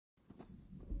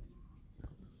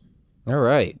All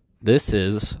right. This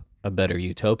is a better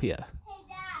utopia. Hey,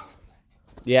 Dad,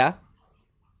 Yeah?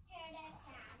 hear that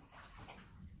sound.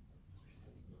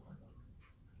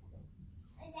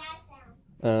 What's that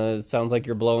sound? It sounds like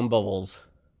you're blowing bubbles.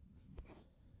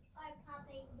 Or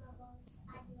popping bubbles.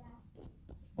 I do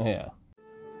that. Yeah.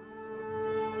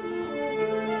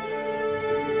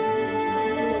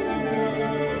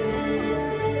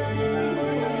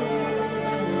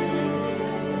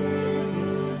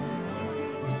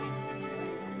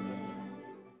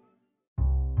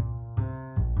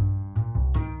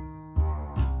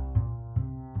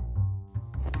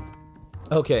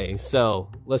 Okay, so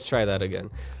let's try that again.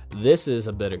 This is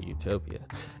a better utopia,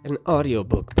 an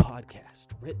audiobook podcast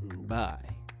written by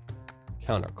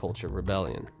Counterculture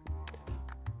Rebellion.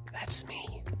 That's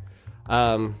me.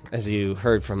 As you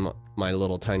heard from my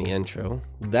little tiny intro,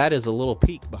 that is a little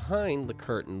peek behind the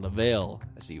curtain, the veil,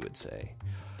 as you would say,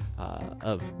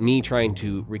 of me trying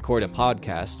to record a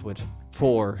podcast with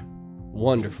four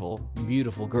wonderful,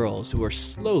 beautiful girls who are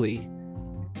slowly,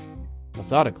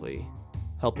 methodically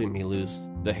helping me lose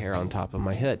the hair on top of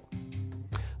my head.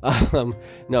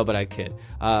 No, but I kid.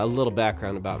 A little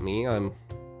background about me. I'm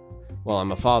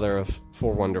a father of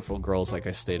four wonderful girls, like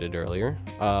I stated earlier.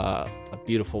 A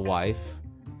beautiful wife,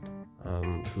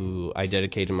 who I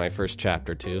dedicated my first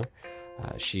chapter to.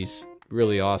 She's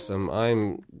really awesome.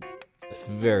 I'm a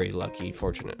very lucky,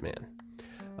 fortunate man.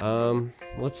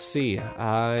 Let's see.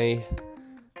 I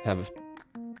have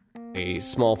a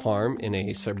small farm in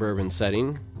a suburban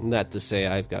setting. That to say,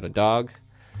 I've got a dog.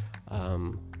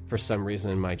 For some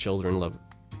reason, my children love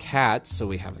cats, so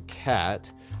we have a cat,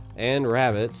 and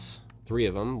rabbits, 3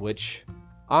 of them, which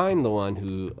I'm the one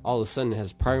who all of a sudden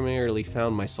has primarily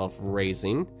found myself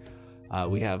raising.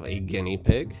 We have a guinea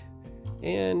pig,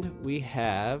 and we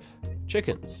have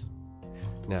chickens.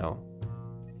 Now,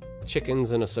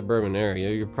 chickens in a suburban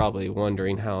area, you're probably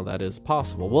wondering how that is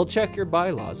possible. Well, check your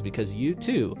bylaws, because you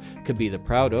too could be the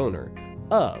proud owner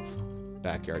of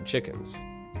backyard chickens.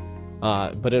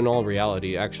 But in all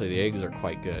reality, actually the eggs are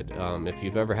quite good. If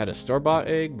you've ever had a store-bought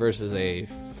egg versus a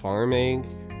farm egg,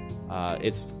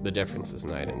 the difference is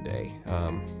night and day.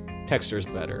 Texture is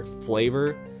better.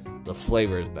 The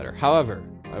flavor is better. However,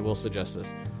 I will suggest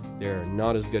this. They're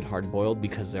not as good hard-boiled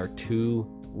because they're too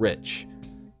rich,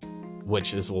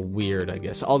 which is weird, I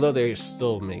guess. Although they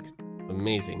still make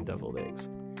amazing deviled eggs.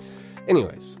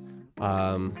 Anyways,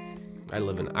 I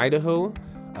live in Idaho.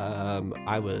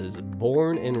 I was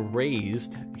born and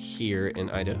raised here in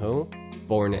Idaho.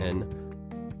 Born in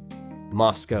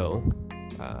Moscow.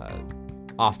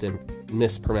 Often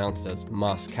mispronounced as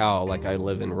Moscow, like I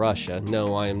live in Russia.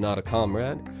 No, I am not a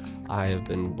comrade. I have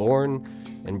been born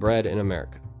and bred in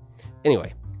America.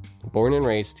 Anyway, born and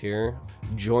raised here.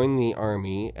 Joined the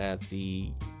army at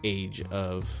the age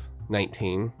of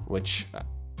 19, which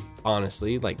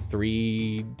honestly, like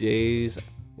 3 days.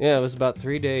 Yeah, it was about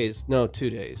 2 days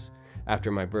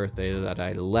after my birthday that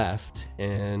I left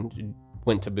and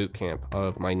went to boot camp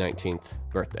of my 19th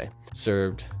birthday.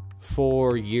 Served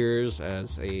 4 years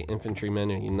as a infantryman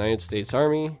in the United States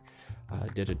Army.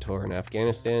 Did a tour in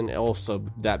Afghanistan. Also,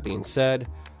 that being said,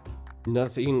 no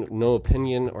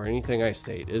opinion or anything I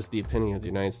state is the opinion of the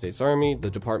United States Army, the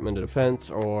Department of Defense,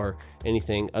 or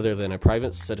anything other than a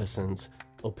private citizen's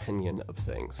opinion of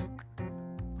things.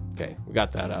 Okay, we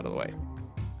got that out of the way.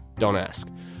 Don't ask.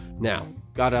 Now,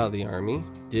 got out of the Army,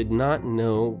 did not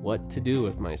know what to do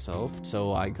with myself,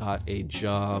 so I got a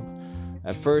job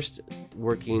at first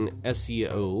working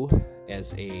SEO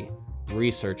as a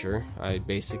researcher. I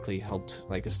basically helped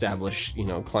establish,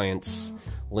 clients'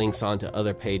 links onto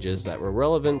other pages that were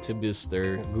relevant to boost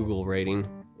their Google rating.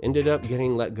 Ended up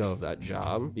getting let go of that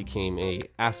job, became a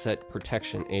asset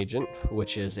protection agent,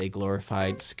 which is a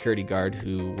glorified security guard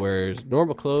who wears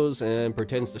normal clothes and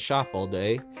pretends to shop all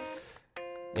day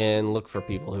and look for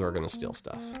people who are going to steal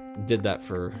stuff. Did that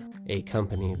for a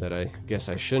company that I guess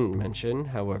I shouldn't mention.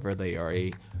 However, they are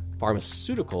a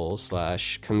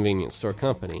pharmaceutical/convenience store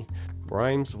company.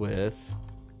 Rhymes with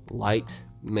light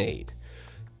made.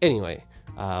 Anyway,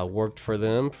 worked for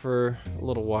them for a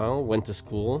little while, went to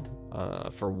school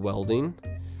for welding,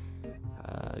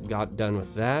 got done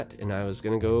with that, and I was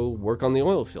going to go work on the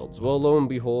oil fields. Well, lo and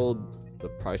behold, the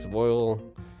price of oil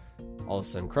all of a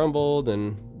sudden crumbled,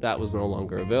 and that was no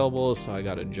longer available, so I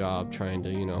got a job trying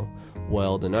to,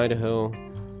 weld in Idaho.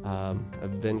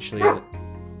 Eventually...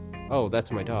 Oh,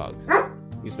 that's my dog.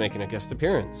 He's making a guest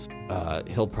appearance.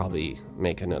 He'll probably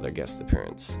make another guest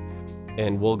appearance.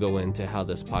 And we'll go into how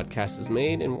this podcast is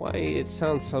made and why it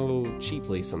sounds so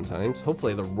cheaply sometimes.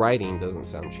 Hopefully the writing doesn't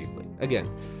sound cheaply. Again,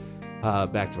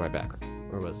 back to my background.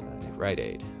 Where was I? Rite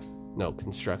Aid.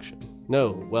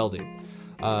 welding.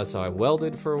 So I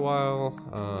welded for a while,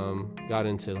 got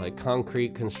into like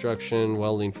concrete construction,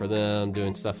 welding for them,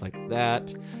 doing stuff like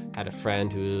that. Had a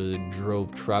friend who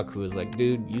drove truck who was like,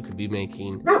 dude, you could be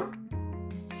making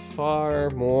far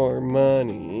more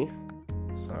money.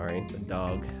 Sorry, the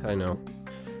dog, I know.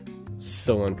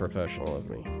 So unprofessional of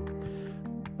me.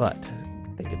 But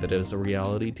think of it as a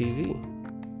reality TV.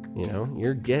 You know,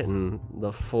 you're getting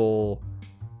the full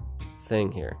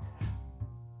thing here.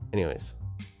 Anyways,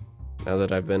 now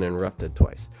that I've been interrupted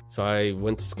twice. So I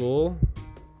went to school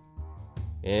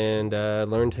and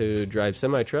learned to drive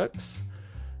semi-trucks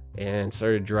and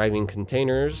started driving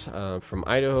containers from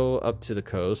Idaho up to the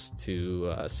coast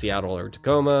to Seattle or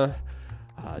Tacoma.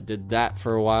 Did that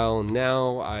for a while.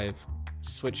 Now I've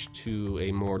switched to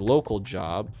a more local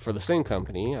job for the same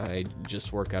company. I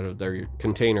just work out of their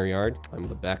container yard. I'm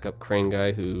the backup crane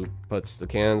guy who puts the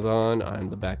cans on. I'm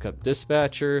the backup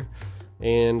dispatcher,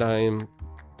 and I'm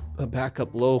a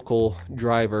backup local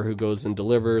driver who goes and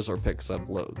delivers or picks up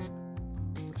loads.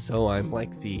 So I'm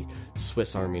like the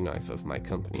Swiss Army knife of my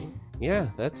company. Yeah,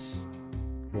 that's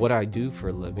what I do for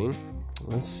a living.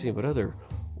 Let's see, what other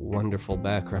wonderful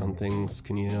background things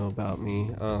can you know about me?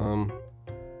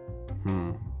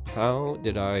 How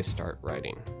did I start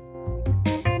writing?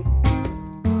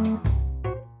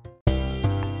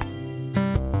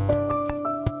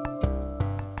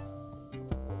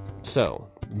 So,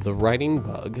 the writing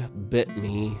bug bit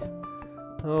me,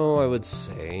 I would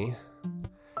say,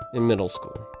 in middle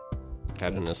school.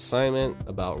 Had an assignment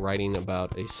about writing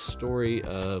about a story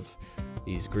of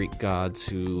these Greek gods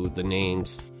who the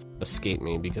names escaped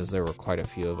me because there were quite a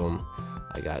few of them.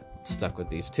 I got stuck with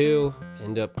these two,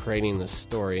 ended up creating this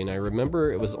story, and I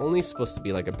remember it was only supposed to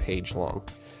be like a page long.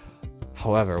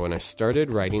 However, when I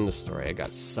started writing the story, I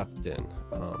got sucked in,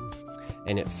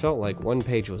 and it felt like one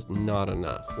page was not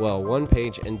enough. Well, one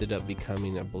page ended up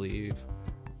becoming, I believe,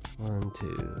 5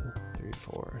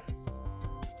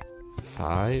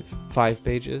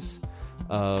 pages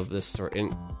of this story.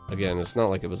 And again, it's not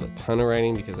like it was a ton of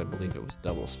writing because I believe it was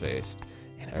double spaced,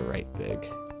 and I write big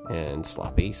and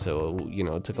sloppy, so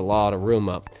it took a lot of room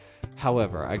up.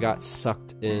 However, I got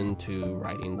sucked into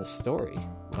writing the story.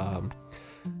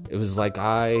 It was like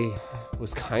I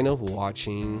was kind of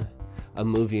watching a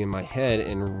movie in my head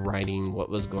and writing what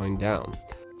was going down.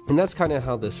 And that's kind of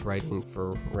how this writing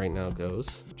for right now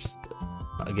goes. Just,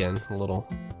 again, a little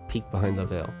peek behind the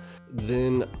veil.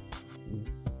 Then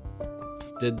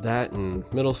did that in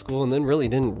middle school, and then really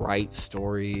didn't write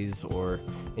stories or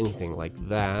anything like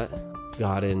that.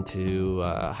 Got into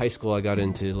high school. I got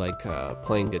into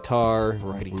playing guitar,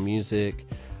 writing music.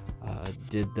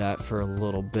 Did that for a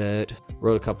little bit.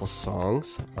 Wrote a couple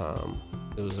songs.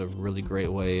 It was a really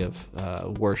great way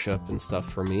of worship and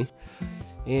stuff for me.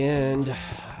 And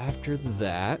after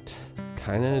that,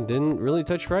 kind of didn't really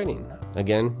touch writing.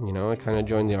 Again, I kind of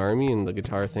joined the army, and the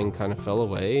guitar thing kind of fell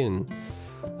away, and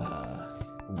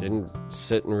didn't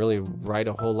sit and really write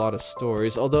a whole lot of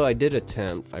stories. Although I did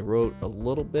attempt. I wrote a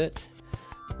little bit,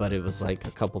 but it was like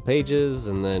a couple pages,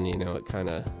 and then, it kind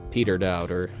of petered out,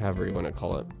 or however you want to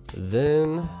call it.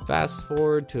 Then, fast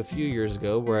forward to a few years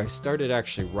ago, where I started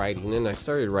actually writing, and I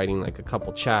started writing like a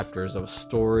couple chapters of a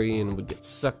story, and would get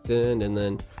sucked in, and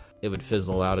then it would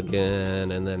fizzle out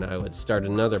again, and then I would start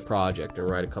another project and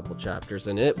write a couple chapters,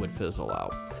 and it would fizzle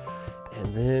out.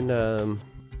 And then,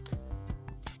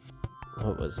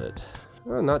 what was it?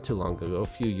 Well, not too long ago, a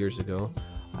few years ago,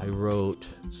 I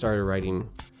started writing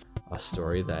a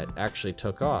story that actually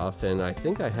took off, and I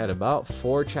think I had about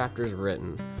 4 chapters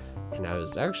written, and I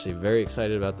was actually very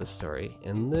excited about this story.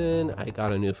 And then I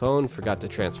got a new phone, forgot to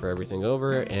transfer everything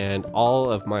over, and all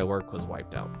of my work was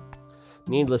wiped out.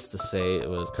 Needless to say, it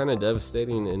was kind of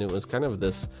devastating, and it was kind of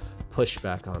this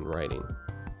pushback on writing.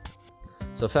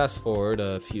 So fast forward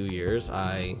a few years,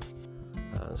 I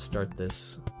start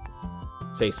this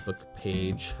Facebook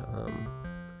page.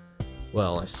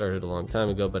 I started a long time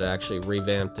ago, but I actually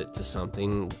revamped it to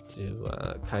something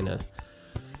to kind of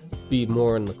be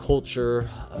more in the culture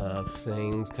of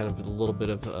things, kind of a little bit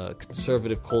of a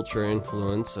conservative culture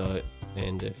influence.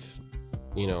 And if,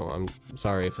 I'm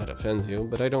sorry if that offends you,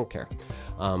 but I don't care.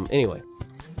 Anyway,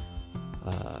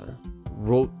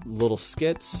 wrote little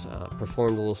skits,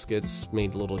 performed little skits,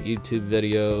 made little YouTube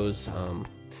videos,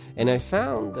 and I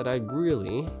found that I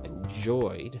really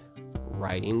enjoyed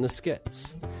writing the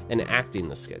skits and acting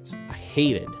the skits. I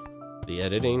hated the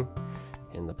editing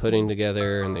and the putting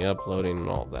together and the uploading and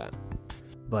all that,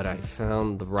 but I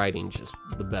found the writing just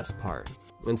the best part.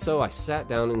 And so I sat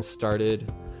down and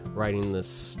started writing this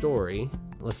story.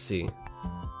 Let's see,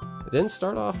 didn't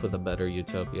start off with A Better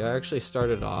Utopia. I actually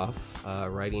started off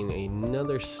writing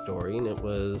another story, and it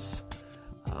was,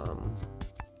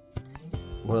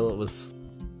 it was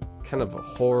kind of a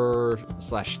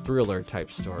horror/thriller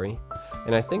type story.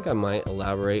 And I think I might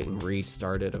elaborate and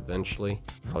restart it eventually,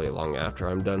 probably long after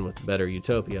I'm done with Better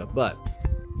Utopia, but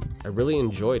I really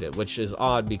enjoyed it, which is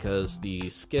odd because the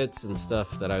skits and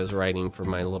stuff that I was writing for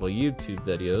my little YouTube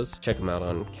videos, check them out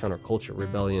on Counterculture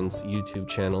Rebellion's YouTube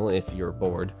channel if you're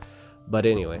bored. But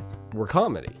anyway, were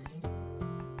comedy.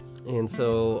 And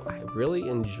so I really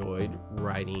enjoyed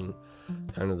writing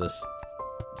kind of this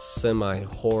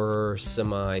semi-horror,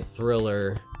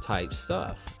 semi-thriller type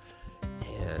stuff.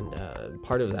 And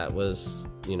part of that was,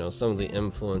 some of the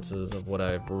influences of what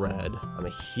I've read. I'm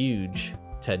a huge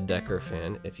Ted Dekker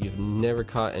fan. If you've never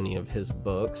caught any of his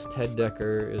books, Ted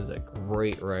Dekker is a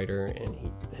great writer, and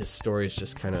his stories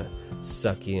just kind of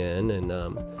suck you in. And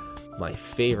my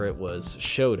favorite was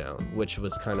Showdown, which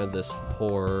was kind of this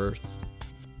horror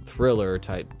thriller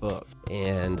type book,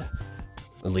 and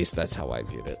at least that's how I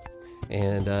viewed it.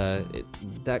 And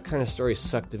that kind of story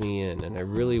sucked me in, and I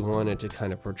really wanted to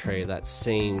kind of portray that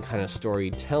same kind of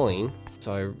storytelling.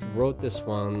 So I wrote this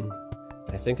one.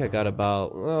 I think I got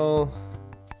about,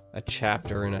 a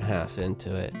chapter and a half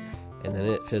into it, and then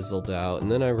it fizzled out,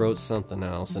 and then I wrote something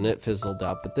else, and it fizzled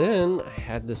out. But then I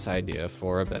had this idea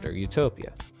for A Better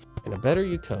Utopia. And A Better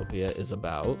Utopia is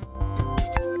about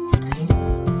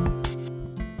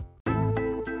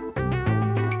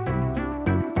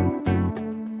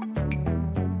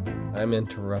I'm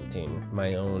interrupting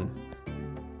my own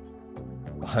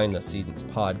behind the scenes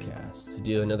podcast to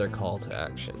do another call to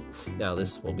action. Now,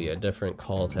 this will be a different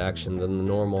call to action than the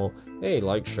normal, hey,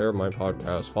 like, share my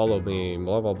podcast, follow me,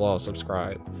 blah, blah, blah,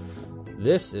 subscribe.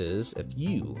 This is if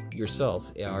you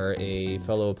yourself are a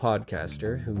fellow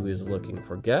podcaster who is looking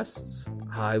for guests.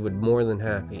 I would more than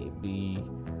happy be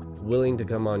willing to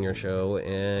come on your show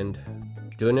and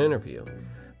do an interview.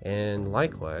 And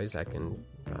likewise, I can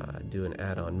do an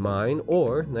ad on mine,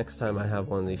 or next time I have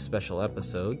one of these special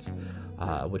episodes,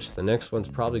 which the next one's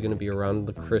probably going to be around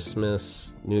the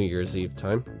Christmas, New Year's Eve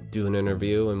time, do an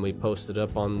interview and we post it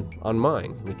up on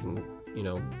mine. We can,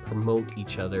 promote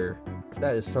each other. If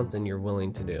that is something you're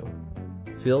willing to do,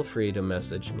 feel free to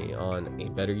message me on A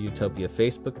Better Utopia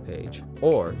Facebook page,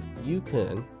 or you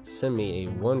can send me a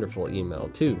wonderful email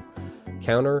to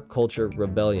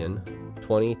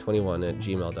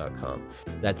counterculturerebellion2021@gmail.com.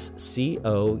 That's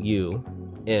COUNTERCULTU,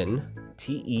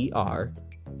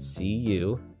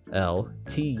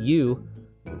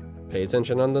 pay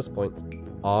attention on this point,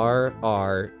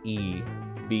 RREBELLION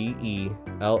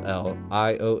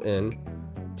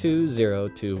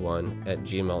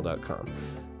 2021@gmail.com.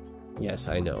 Yes,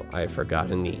 I know, I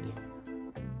forgot an E.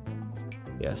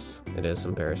 Yes, it is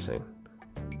embarrassing.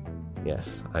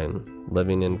 Yes, I'm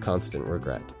living in constant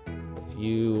regret. If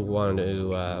you want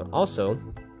to also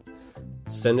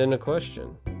send in a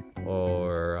question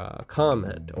or a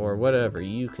comment or whatever,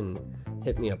 you can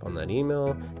hit me up on that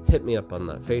email, hit me up on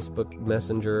that Facebook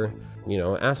Messenger,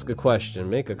 ask a question,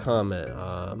 make a comment.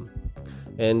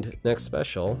 And next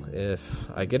special, if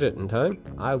I get it in time,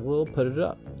 I will put it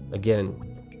up. Again,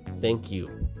 thank you,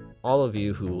 all of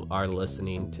you who are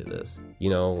listening to this.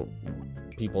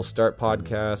 People start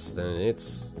podcasts, and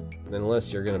it's,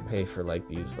 unless you're going to pay for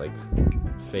these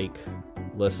fake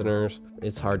listeners,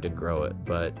 it's hard to grow it.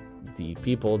 But the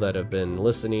people that have been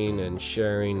listening and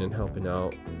sharing and helping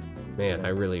out, man, I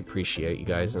really appreciate you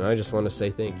guys, and I just want to say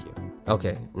thank you.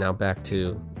 Okay, now back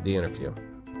to the interview.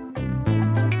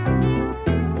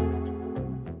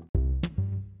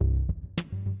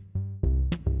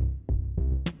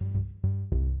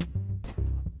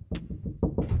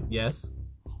 Yes?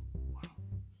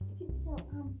 So,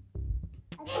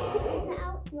 I took the pizza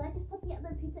out. Do I just put the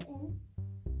other pizza in?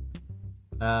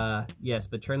 Yes,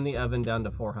 but turn the oven down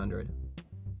to 400.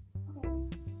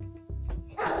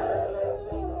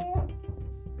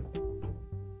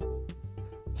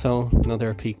 So,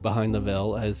 another peek behind the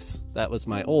veil, as that was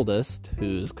my oldest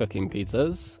who's cooking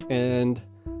pizzas, and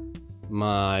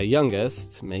my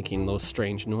youngest making those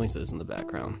strange noises in the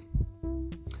background.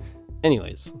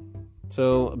 Anyways,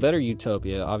 so A Better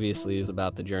Utopia obviously is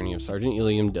about the journey of Sergeant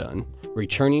Uliam Dunn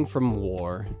returning from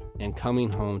war and coming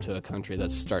home to a country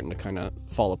that's starting to kind of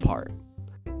fall apart.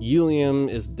 Uliam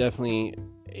is definitely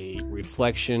a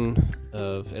reflection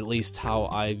of at least how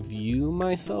I view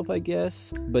myself, I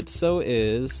guess, but so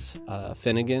is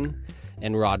Finnegan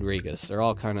and Rodriguez. They're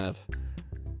all kind of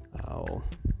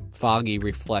foggy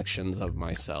reflections of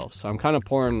myself, so I'm kind of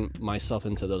pouring myself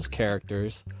into those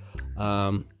characters.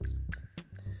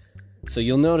 So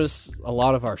you'll notice a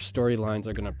lot of our storylines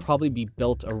are going to probably be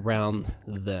built around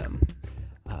them.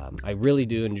 I really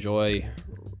do enjoy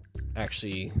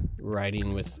actually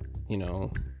writing with,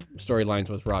 storylines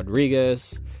with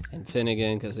Rodriguez and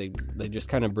Finnegan, because they just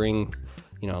kind of bring,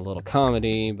 a little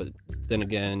comedy, but then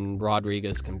again,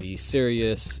 Rodriguez can be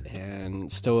serious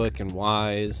and stoic and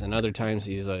wise, and other times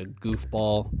he's a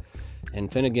goofball.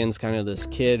 And Finnegan's kind of this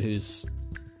kid who's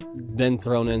been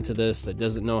thrown into this, that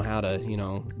doesn't know how to,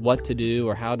 what to do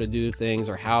or how to do things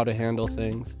or how to handle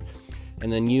things.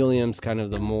 And then Uliam's kind of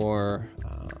the more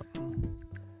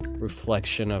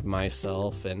reflection of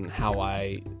myself and how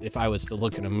if I was to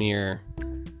look in a mirror,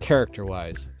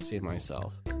 character-wise, see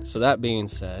myself. So that being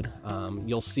said,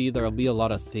 you'll see there'll be a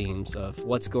lot of themes of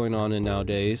what's going on in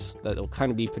nowadays that will kind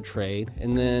of be portrayed,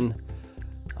 and then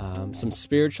some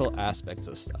spiritual aspects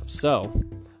of stuff. So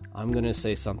I'm going to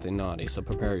say something naughty, so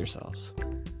prepare yourselves.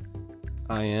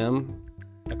 I am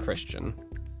a Christian,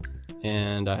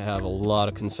 and I have a lot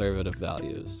of conservative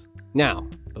values. Now,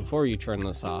 before you turn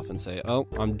this off and say, oh,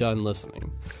 I'm done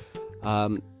listening,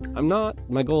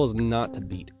 my goal is not to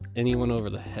beat anyone over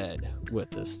the head with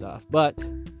this stuff, but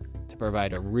to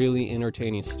provide a really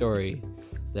entertaining story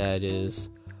that is,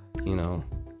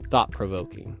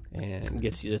 thought-provoking and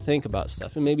gets you to think about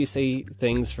stuff and maybe say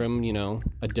things from,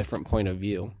 a different point of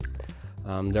view.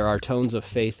 There are tones of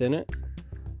faith in it.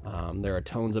 There are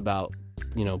tones about,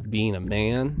 being a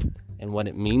man and what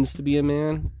it means to be a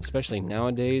man, especially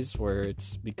nowadays where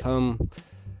it's become,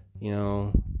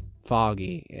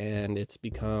 foggy, and it's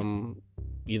become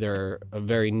either a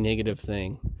very negative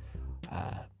thing.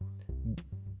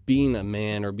 Being a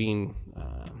man or being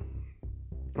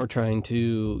or trying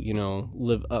to,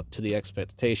 live up to the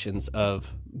expectations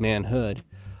of manhood,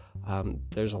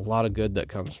 there's a lot of good that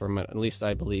comes from it, at least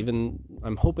I believe, and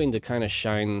I'm hoping to kind of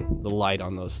shine the light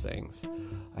on those things.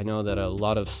 I know that a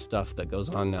lot of stuff that goes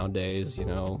on nowadays,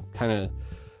 kind of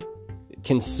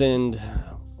can send,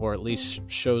 or at least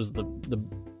shows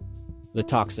the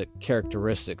toxic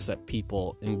characteristics that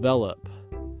people envelop,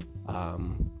 are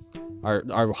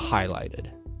highlighted,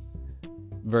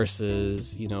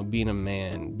 versus, being a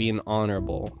man, being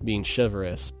honorable, being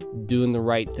chivalrous, doing the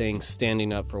right thing,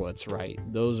 standing up for what's right.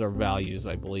 Those are values,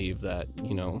 I believe, that,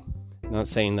 not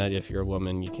saying that if you're a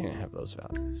woman, you can't have those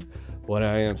values. What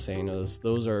I am saying is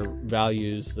those are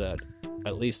values that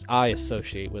at least I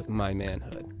associate with my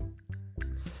manhood.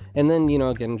 And then,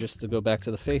 again, just to go back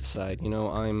to the faith side,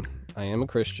 I am a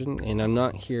Christian, and I'm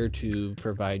not here to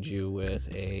provide you with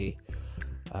a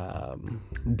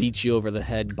beat you over the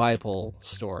head Bible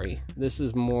story. This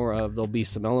is more of, there'll be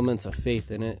some elements of faith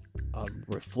in it, a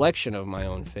reflection of my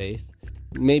own faith,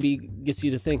 maybe gets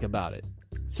you to think about it.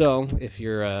 So if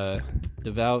you're a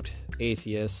devout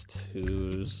atheist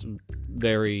who's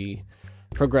very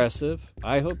progressive,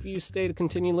 I hope you stay to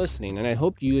continue listening, and I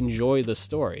hope you enjoy the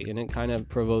story and it kind of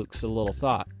provokes a little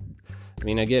thought. I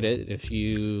mean, I get it. If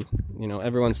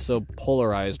everyone's so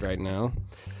polarized right now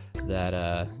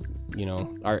that,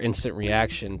 our instant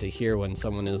reaction to hear when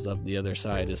someone is of the other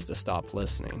side is to stop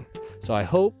listening. So I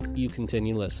hope you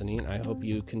continue listening. I hope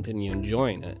you continue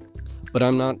enjoying it. But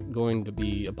I'm not going to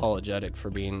be apologetic for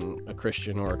being a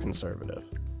Christian or a conservative.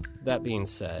 That being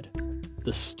said,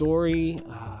 the story,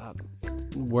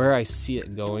 where I see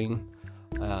it going,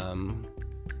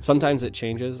 sometimes it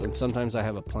changes, and sometimes I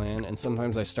have a plan, and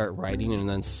sometimes I start writing, and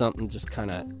then something just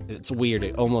kind of, it's weird.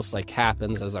 It almost like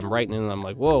happens as I'm writing, and I'm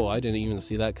like, whoa, I didn't even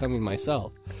see that coming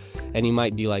myself. And you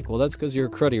might be like, well, that's because you're a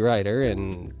cruddy writer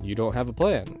and you don't have a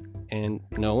plan. And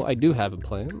no, I do have a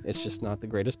plan. It's just not the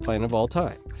greatest plan of all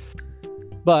time.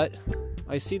 But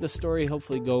I see the story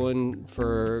hopefully going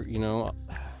for,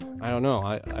 I don't know.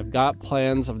 I've got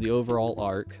plans of the overall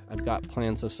arc. I've got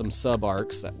plans of some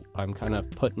sub-arcs that I'm kind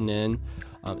of putting in.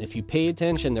 If you pay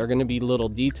attention, there are going to be little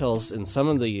details in some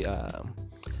of the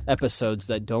episodes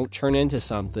that don't turn into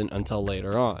something until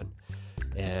later on.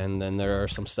 And then there are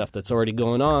some stuff that's already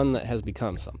going on that has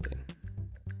become something.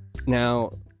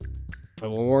 Now, I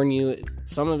will warn you,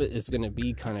 some of it is going to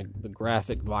be kind of the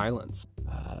graphic violence.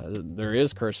 There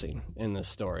is cursing in this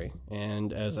story.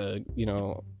 And as a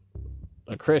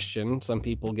Christian, some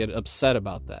people get upset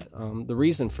about that. The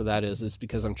reason for that is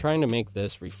because I'm trying to make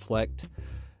this reflect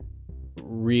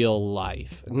real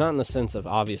life. Not in the sense of,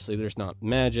 obviously, there's not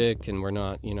magic and we're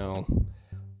not,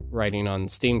 riding on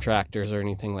steam tractors or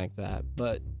anything like that.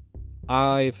 But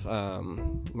my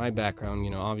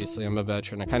background, obviously I'm a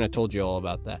veteran. I kind of told you all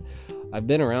about that. I've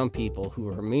been around people who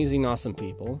are amazing, awesome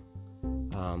people,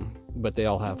 but they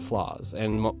all have flaws.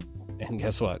 And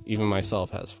guess what? Even myself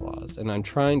has flaws. And I'm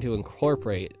trying to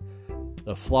incorporate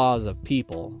the flaws of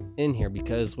people in here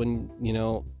because when,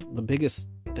 the biggest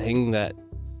thing that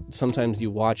sometimes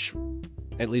you watch,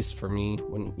 at least for me,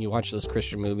 when you watch those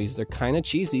Christian movies, they're kind of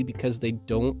cheesy because they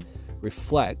don't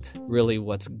reflect really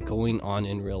what's going on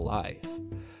in real life.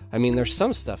 I mean, there's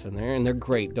some stuff in there, and they're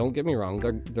great. Don't get me wrong.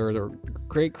 They're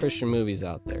great Christian movies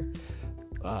out there.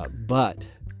 But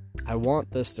I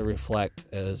want this to reflect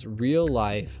as real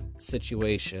life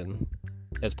situation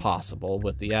as possible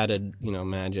with the added,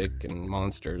 magic and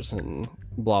monsters and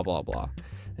blah, blah, blah.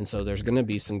 And so there's going to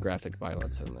be some graphic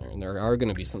violence in there, and there are going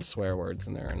to be some swear words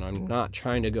in there, and I'm not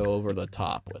trying to go over the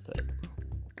top with it,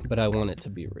 but I want it to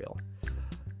be real.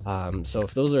 So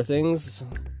if those are things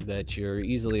that you're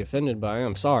easily offended by,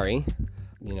 I'm sorry.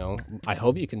 I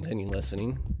hope you continue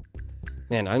listening.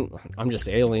 Man, I'm just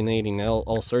alienating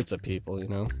all sorts of people,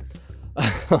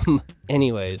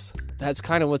 Anyways, that's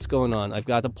kind of what's going on. I've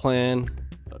got the plan,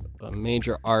 a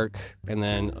major arc, and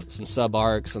then some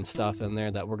sub-arcs and stuff in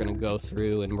there that we're going to go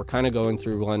through, and we're kind of going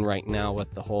through one right now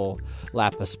with the whole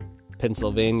Lapis,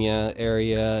 Pennsylvania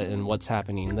area and what's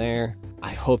happening there.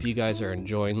 I hope you guys are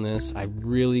enjoying this. I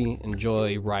really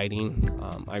enjoy writing.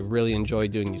 I really enjoy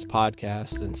doing these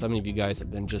podcasts, and some of you guys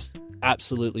have been just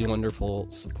absolutely wonderful,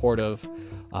 supportive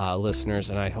listeners,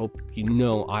 and I hope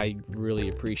I really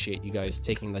appreciate you guys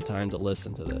taking the time to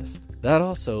listen to this. That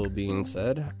also being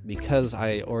said, because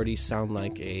I already sound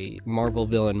like a Marvel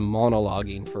villain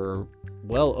monologuing for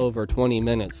well over 20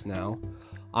 minutes now,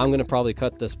 I'm going to probably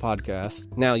cut this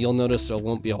podcast. Now, you'll notice there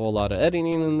won't be a whole lot of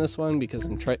editing in this one because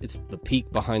it's the peek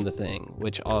behind the thing,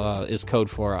 which is code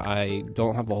for I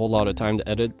don't have a whole lot of time to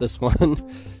edit this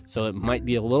one. So it might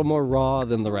be a little more raw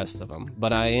than the rest of them.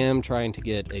 But I am trying to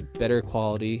get a better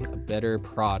quality, a better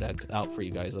product out for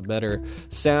you guys, a better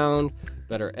sound,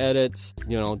 better edits.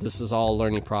 This is all a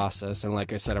learning process. And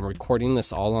like I said, I'm recording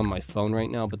this all on my phone right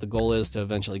now, but the goal is to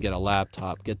eventually get a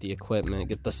laptop, get the equipment,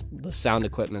 get the sound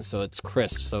equipment so it's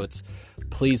crisp, so it's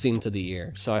pleasing to the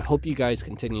ear. So I hope you guys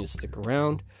continue to stick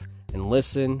around and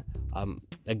listen.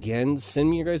 Again, send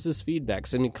me your guys' feedback,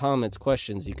 send me comments,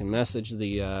 questions. You can message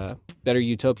the Better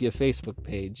Utopia Facebook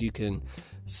page. You can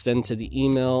send to the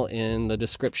email in the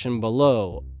description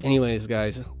below. Anyways,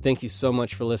 guys, thank you so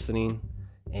much for listening.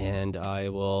 And I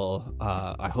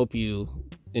hope you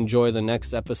enjoy the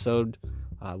next episode,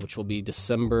 which will be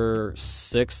December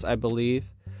 6th, I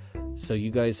believe. So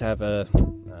you guys have I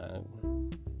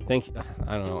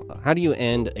don't know. How do you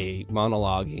end a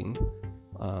monologuing,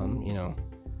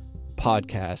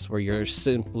 podcast where you're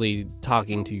simply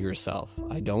talking to yourself?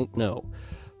 I don't know.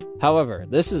 However,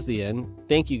 this is the end.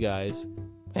 Thank you guys.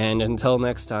 And until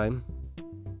next time,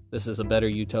 this is a Better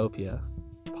Utopia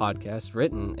podcast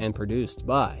written and produced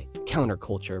by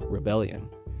Counterculture Rebellion.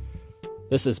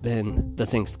 This has been the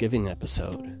Thanksgiving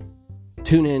episode.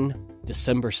 Tune in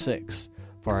December 6th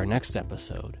for our next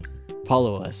episode.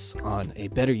 Follow us on a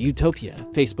Better Utopia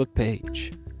Facebook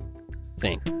page.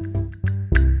 Thanks.